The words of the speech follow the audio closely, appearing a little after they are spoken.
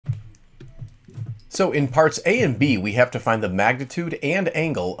So in parts A and B, we have to find the magnitude and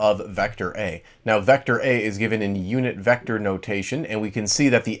angle of vector A. Now vector A is given in unit vector notation, and we can see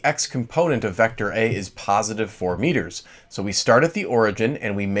that the x component of vector A is positive 4 meters. So we start at the origin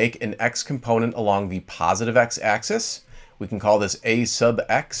and we make an x component along the positive x-axis. We can call this A sub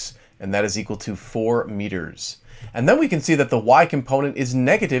x, and that is equal to 4 meters. And then we can see that the y component is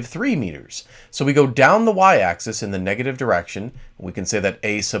negative 3 meters. So we go down the y-axis in the negative direction, and we can say that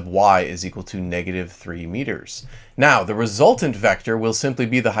a sub y is equal to negative 3 meters. Now, the resultant vector will simply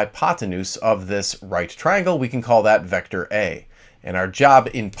be the hypotenuse of this right triangle. We can call that vector A. And our job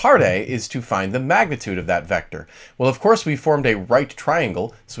in part A is to find the magnitude of that vector. Well, of course, we formed a right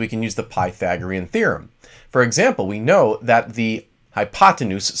triangle, so we can use the Pythagorean theorem. For example, we know that the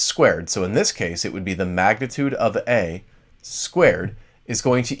hypotenuse squared, so in this case it would be the magnitude of A squared, is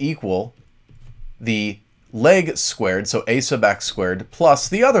going to equal the leg squared, so A sub x squared, plus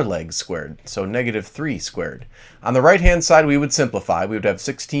the other leg squared, so negative 3 squared. On the right hand side we would simplify. We would have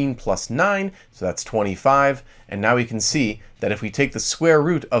 16 plus 9, so that's 25, and now we can see that if we take the square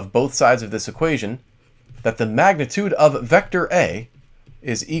root of both sides of this equation, that the magnitude of vector A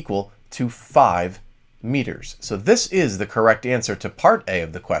is equal to 5 meters. So this is the correct answer to part A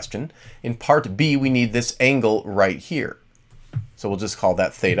of the question. In part B, we need this angle right here. So we'll just call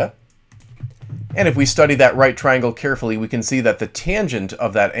that theta. And if we study that right triangle carefully, we can see that the tangent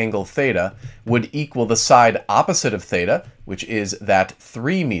of that angle theta would equal the side opposite of theta, which is that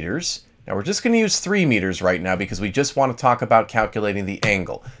 3 meters. Now we're just going to use 3 meters right now because we just want to talk about calculating the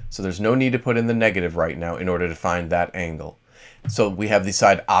angle. So there's no need to put in the negative right now in order to find that angle. So we have the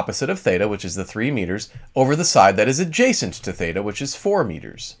side opposite of theta, which is the 3 meters, over the side that is adjacent to theta, which is 4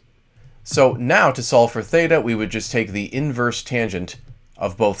 meters. So now to solve for theta, we would just take the inverse tangent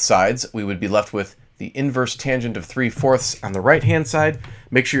of both sides. We would be left with the inverse tangent of 3/4 on the right-hand side.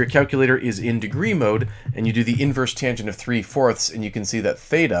 Make sure your calculator is in degree mode, and you do the inverse tangent of 3/4, and you can see that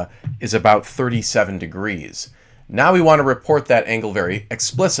theta is about 37 degrees. Now we want to report that angle very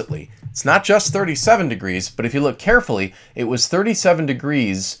explicitly. It's not just 37 degrees, but if you look carefully, it was 37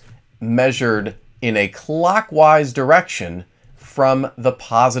 degrees measured in a clockwise direction from the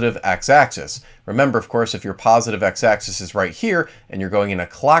positive x-axis. Remember, of course, if your positive x-axis is right here and you're going in a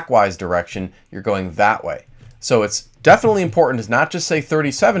clockwise direction, you're going that way. So it's definitely important to not just say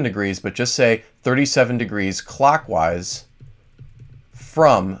 37 degrees, but just say 37 degrees clockwise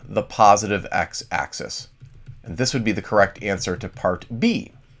from the positive x-axis. And this would be the correct answer to part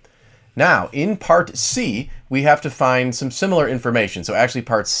B. Now, in part C, we have to find some similar information. So actually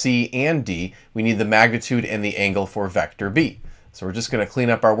parts C and D, we need the magnitude and the angle for vector B. So we're just going to clean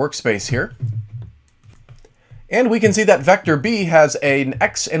up our workspace here. And we can see that vector B has an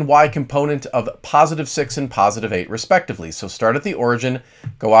x and y component of positive 6 and positive 8 respectively. So start at the origin,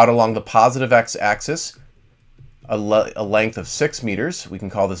 go out along the positive x-axis, a length of 6 meters. We can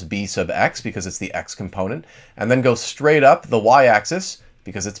call this B sub x because it's the x component. And then go straight up the y-axis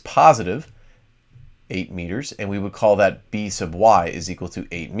because it's positive 8 meters. And we would call that B sub y is equal to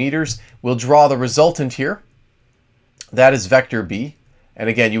 8 meters. We'll draw the resultant here. That is vector B. And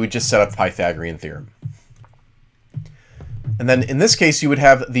again, you would just set up Pythagorean theorem. And then in this case, you would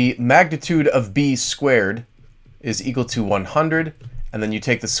have the magnitude of B squared is equal to 100. And then you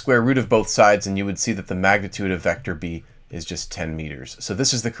take the square root of both sides and you would see that the magnitude of vector B is just 10 meters. So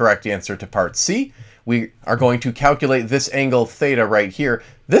this is the correct answer to part C. We are going to calculate this angle theta right here.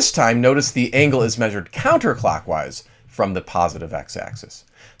 This time, notice the angle is measured counterclockwise from the positive x-axis.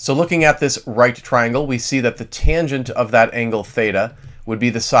 So looking at this right triangle, we see that the tangent of that angle theta would be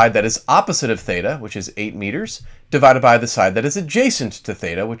the side that is opposite of theta, which is 8 meters, divided by the side that is adjacent to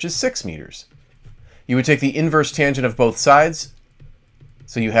theta, which is 6 meters. You would take the inverse tangent of both sides.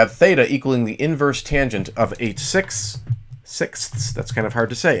 So you have theta equaling the inverse tangent of 8/6. That's kind of hard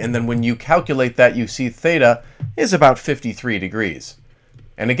to say. And then when you calculate that, you see theta is about 53 degrees.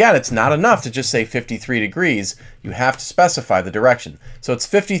 And again, it's not enough to just say 53 degrees. You have to specify the direction. So it's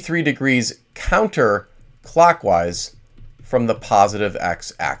 53 degrees counterclockwise from the positive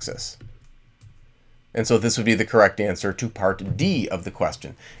x-axis. And so this would be the correct answer to part D of the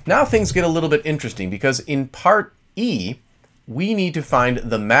question. Now things get a little bit interesting because in part E, we need to find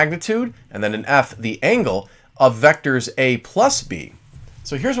the magnitude, and then in F, the angle of vectors A plus B.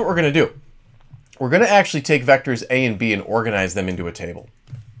 So here's what we're going to do. We're going to actually take vectors A and B and organize them into a table.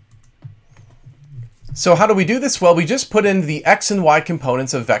 So how do we do this? Well, we just put in the x and y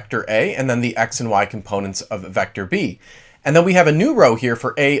components of vector A and then the x and y components of vector B. And then we have a new row here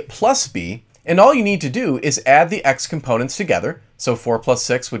for A plus B. And all you need to do is add the x components together. So 4 plus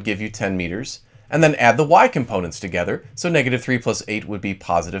 6 would give you 10 meters. and then add the y components together. So negative 3 plus 8 would be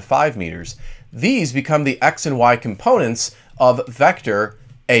positive 5 meters. These become the x and y components of vector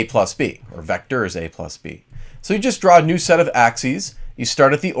a plus b, or vectors a plus b. So you just draw a new set of axes. You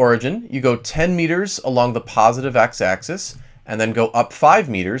start at the origin, you go 10 meters along the positive x-axis, and then go up 5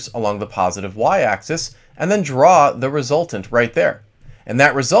 meters along the positive y-axis, and then draw the resultant right there. And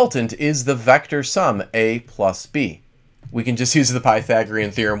that resultant is the vector sum a plus b. We can just use the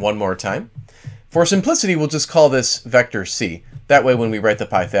Pythagorean theorem one more time. For simplicity, we'll just call this vector c. That way, when we write the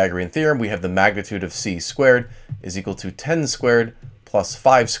Pythagorean theorem, we have the magnitude of c squared is equal to 10 squared plus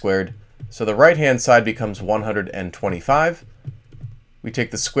 5 squared. So the right-hand side becomes 125. We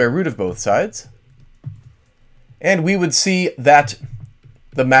take the square root of both sides, and we would see that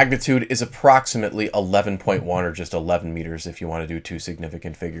the magnitude is approximately 11.1, or just 11 meters if you want to do two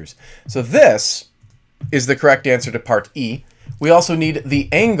significant figures. So this is the correct answer to part E. We also need the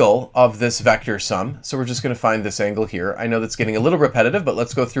angle of this vector sum, so we're just going to find this angle here. I know that's getting a little repetitive, but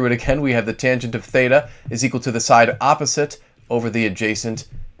let's go through it again. We have the tangent of theta is equal to the side opposite over the adjacent,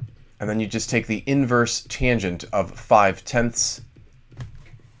 and then you just take the inverse tangent of 5/10.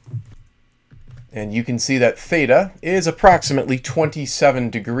 And you can see that theta is approximately 27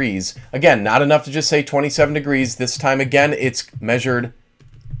 degrees. Again, not enough to just say 27 degrees. This time, again, it's measured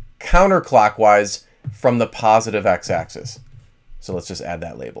counterclockwise from the positive x-axis. So let's just add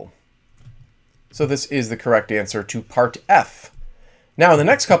that label. So this is the correct answer to part F. Now, in the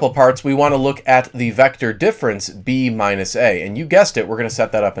next couple parts, we want to look at the vector difference b minus a. And you guessed it, we're going to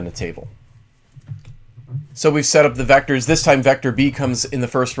set that up in a table. So we've set up the vectors. This time vector b comes in the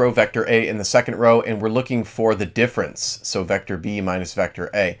first row, vector a in the second row, and we're looking for the difference. So vector b minus vector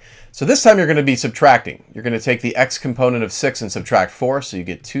a. So this time you're going to be subtracting. You're going to take the x component of 6 and subtract 4, so you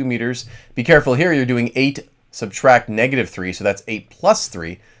get 2 meters. Be careful here, you're doing 8 subtract negative 3, so that's 8 plus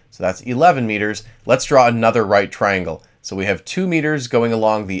 3, so that's 11 meters. Let's draw another right triangle. So we have 2 meters going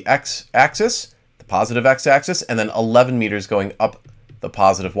along the x-axis, the positive x-axis, and then 11 meters going up the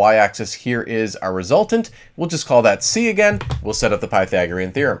positive y-axis. Here is our resultant. We'll just call that c again. We'll set up the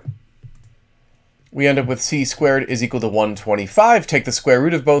Pythagorean theorem. We end up with c squared is equal to 125. Take the square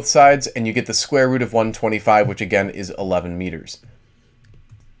root of both sides, and you get the square root of 125, which again is 11 meters.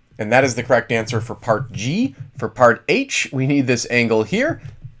 And that is the correct answer for part G. For part H, we need this angle here.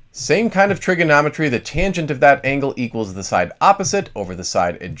 Same kind of trigonometry. The tangent of that angle equals the side opposite over the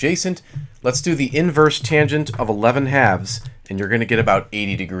side adjacent. Let's do the inverse tangent of 11 halves, and you're going to get about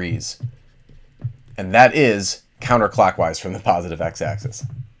 80 degrees. And that is counterclockwise from the positive x-axis.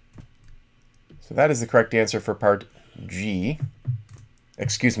 So that is the correct answer for part G.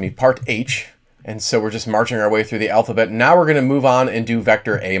 Excuse me, part H. And so we're just marching our way through the alphabet. Now we're going to move on and do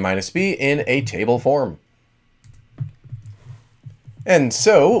vector a minus b in a table form. And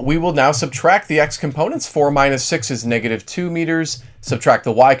so we will now subtract the x components. 4 minus 6 is negative 2 meters. Subtract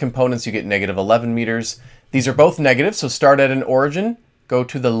the y components, you get negative 11 meters. These are both negative, so start at an origin. Go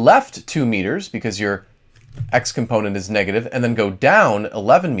to the left 2 meters because your x component is negative, and then go down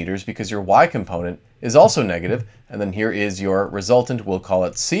 11 meters because your y component is also negative. And then here is your resultant. We'll call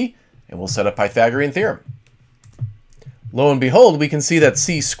it c, and we'll set up Pythagorean theorem. Lo and behold, we can see that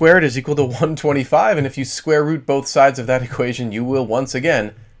c squared is equal to 125, and if you square root both sides of that equation, you will once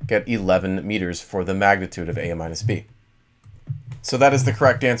again get 11 meters for the magnitude of a minus b. So that is the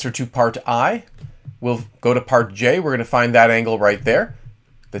correct answer to part I. We'll go to part J. We're going to find that angle right there.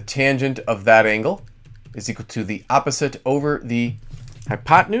 The tangent of that angle is equal to the opposite over the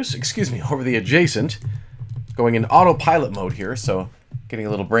hypotenuse, over the adjacent. Going in autopilot mode here, so getting a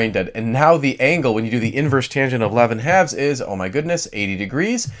little brain dead. And now the angle, when you do the inverse tangent of 11 halves, is, oh my goodness, 80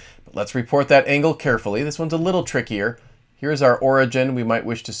 degrees. But let's report that angle carefully. This one's a little trickier. Here's our origin. We might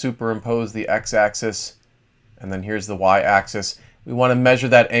wish to superimpose the x-axis, and then here's the y-axis. We want to measure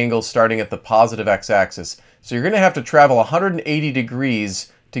that angle starting at the positive x-axis. So you're going to have to travel 180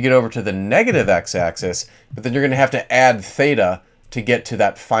 degrees to get over to the negative x-axis, but then you're going to have to add theta to get to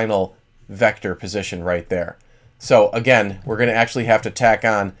that final vector position right there. So again, we're going to actually have to tack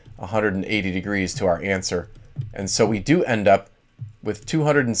on 180 degrees to our answer. And so we do end up with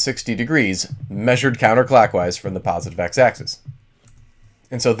 260 degrees measured counterclockwise from the positive x-axis.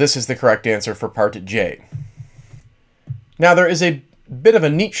 And so this is the correct answer for part J. Now there is a bit of a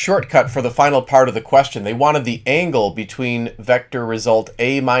neat shortcut for the final part of the question. They wanted the angle between vector result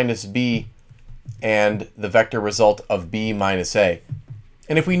a minus b and the vector result of b minus a.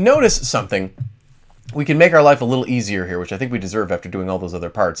 And if we notice something, we can make our life a little easier here, which I think we deserve after doing all those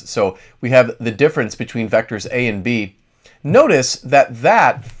other parts. So we have the difference between vectors a and b. Notice that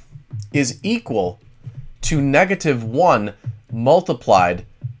that is equal to negative 1 multiplied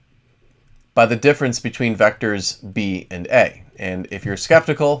by the difference between vectors b and a. And if you're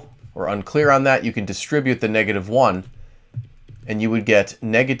skeptical or unclear on that, you can distribute the -1, and you would get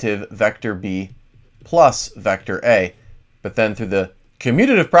negative vector b plus vector a. But then through the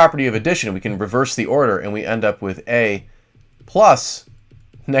commutative property of addition, we can reverse the order, and we end up with a plus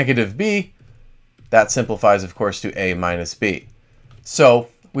negative b. That simplifies, of course, to a minus b. So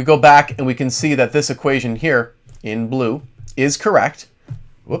we go back and we can see that this equation here in blue is correct.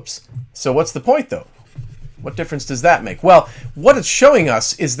 Whoops. So what's the point, though? What difference does that make? Well, what it's showing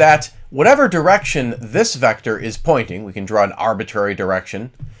us is that whatever direction this vector is pointing, we can draw an arbitrary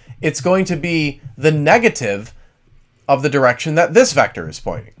direction, it's going to be the negative of the direction that this vector is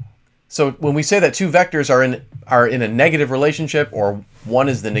pointing. So when we say that two vectors are in a negative relationship, or one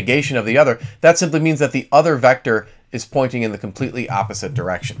is the negation of the other, that simply means that the other vector is pointing in the completely opposite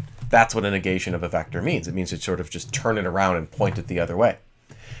direction. That's what a negation of a vector means. It means it sort of just turn it around and point it the other way.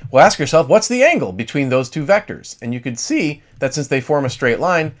 Well, ask yourself, what's the angle between those two vectors? And you can see that since they form a straight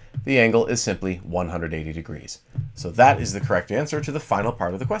line, the angle is simply 180 degrees. So that is the correct answer to the final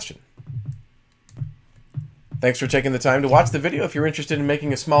part of the question. Thanks for taking the time to watch the video. If you're interested in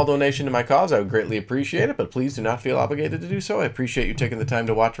making a small donation to my cause, I would greatly appreciate it, but please do not feel obligated to do so. I appreciate you taking the time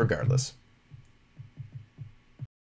to watch regardless.